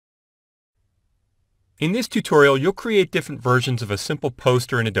In this tutorial, you'll create different versions of a simple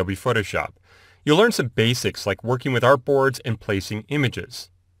poster in Adobe Photoshop. You'll learn some basics like working with artboards and placing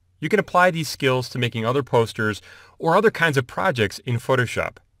images. You can apply these skills to making other posters or other kinds of projects in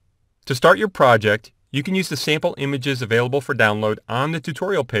Photoshop. To start your project, you can use the sample images available for download on the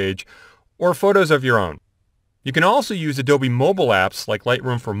tutorial page or photos of your own. You can also use Adobe mobile apps like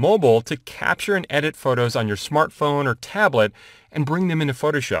Lightroom for mobile to capture and edit photos on your smartphone or tablet and bring them into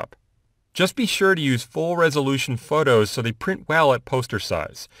Photoshop. Just be sure to use full resolution photos so they print well at poster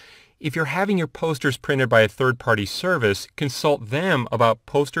size. If you're having your posters printed by a third-party service, consult them about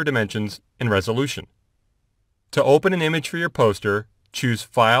poster dimensions and resolution. To open an image for your poster, choose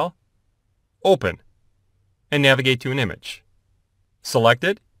File, Open, and navigate to an image. Select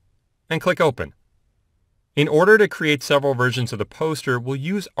it and click Open. In order to create several versions of the poster, we'll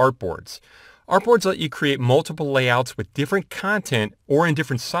use artboards. Artboards let you create multiple layouts with different content or in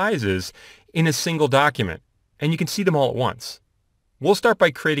different sizes in a single document, and you can see them all at once. We'll start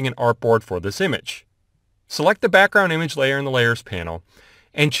by creating an artboard for this image. Select the background image layer in the Layers panel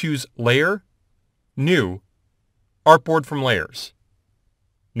and choose Layer, New, Artboard from Layers.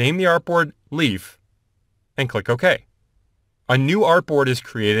 Name the artboard Leaf and click OK. A new artboard is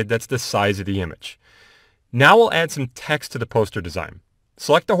created that's the size of the image. Now we'll add some text to the poster design.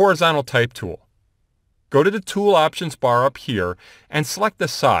 Select the horizontal type tool. Go to the tool options bar up here and select the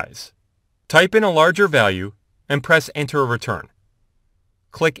size. Type in a larger value and press Enter or Return.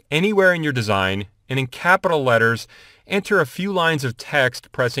 Click anywhere in your design and in capital letters, enter a few lines of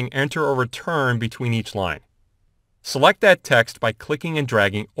text pressing Enter or Return between each line. Select that text by clicking and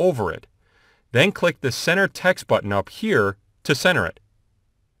dragging over it. Then click the Center Text button up here to center it.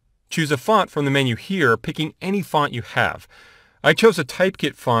 Choose a font from the menu here, picking any font you have. I chose a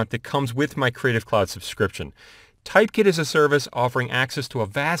Typekit font that comes with my Creative Cloud subscription. Typekit is a service offering access to a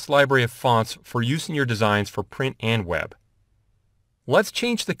vast library of fonts for use in your designs for print and web. Let's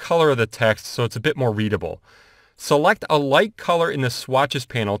change the color of the text so it's a bit more readable. Select a light color in the Swatches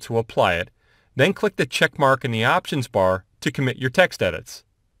panel to apply it, then click the check mark in the Options bar to commit your text edits.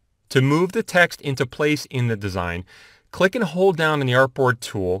 To move the text into place in the design, click and hold down on the Artboard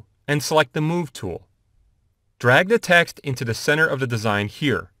tool and select the Move tool. Drag the text into the center of the design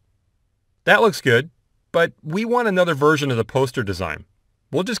here. That looks good, but we want another version of the poster design.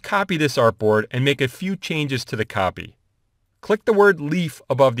 We'll just copy this artboard and make a few changes to the copy. Click the word Leaf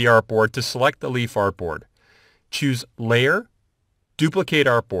above the artboard to select the Leaf artboard. Choose Layer, Duplicate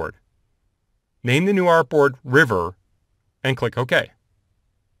Artboard. Name the new artboard River and click OK.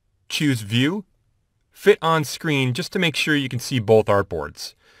 Choose View, Fit on Screen just to make sure you can see both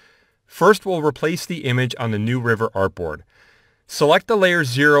artboards. First, we'll replace the image on the new River artboard. Select the layer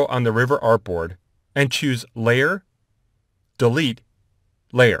 0 on the River artboard and choose Layer, Delete,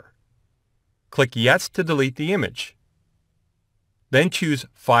 Layer. Click Yes to delete the image. Then choose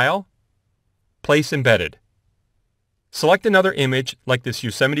File, Place Embedded. Select another image like this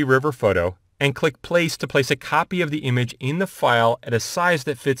Yosemite River photo and click Place to place a copy of the image in the file at a size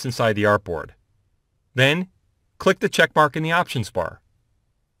that fits inside the artboard. Then, click the check mark in the Options bar.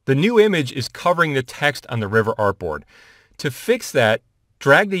 The new image is covering the text on the River artboard. To fix that,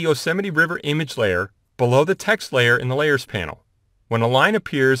 drag the Yosemite River image layer below the text layer in the Layers panel. When a line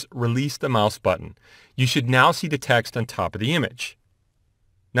appears, release the mouse button. You should now see the text on top of the image.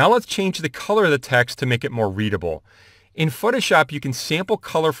 Now let's change the color of the text to make it more readable. In Photoshop, you can sample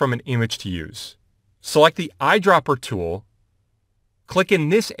color from an image to use. Select the eyedropper tool. Click in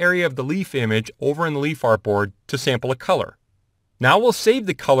this area of the leaf image over in the Leaf artboard to sample a color. Now we'll save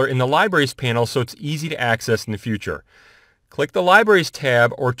the color in the Libraries panel so it's easy to access in the future. Click the Libraries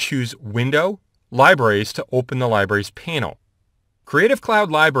tab or choose Window, Libraries to open the Libraries panel. Creative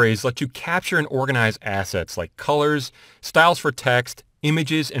Cloud Libraries let you capture and organize assets like colors, styles for text,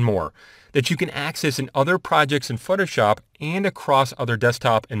 images, and more that you can access in other projects in Photoshop and across other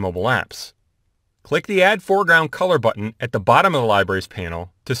desktop and mobile apps. Click the Add Foreground Color button at the bottom of the Libraries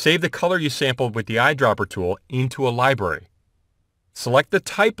panel to save the color you sampled with the eyedropper tool into a library. Select the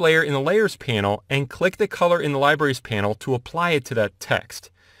Type layer in the Layers panel and click the color in the Libraries panel to apply it to that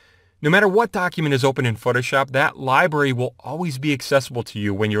text. No matter what document is open in Photoshop, that library will always be accessible to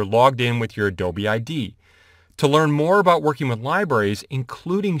you when you're logged in with your Adobe ID. To learn more about working with libraries,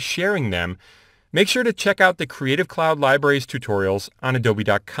 including sharing them, make sure to check out the Creative Cloud Libraries tutorials on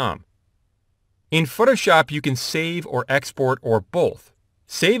adobe.com. In Photoshop, you can save or export or both.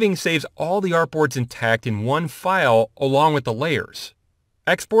 Saving saves all the artboards intact in one file along with the layers.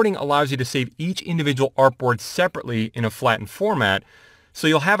 Exporting allows you to save each individual artboard separately in a flattened format, so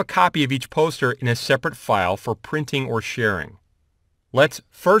you'll have a copy of each poster in a separate file for printing or sharing. Let's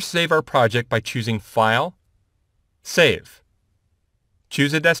first save our project by choosing File, Save.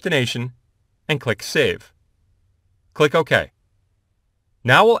 Choose a destination and click Save. Click OK.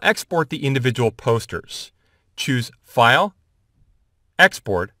 Now we'll export the individual posters. Choose File,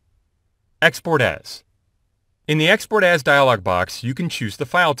 Export, Export As. In the Export As dialog box, you can choose the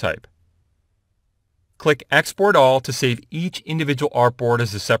file type. Click Export All to save each individual artboard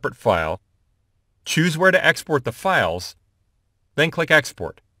as a separate file. Choose where to export the files, then click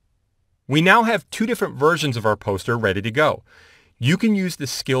Export. We now have two different versions of our poster ready to go. You can use the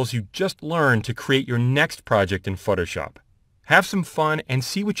skills you just learned to create your next project in Photoshop. Have some fun and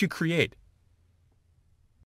see what you create.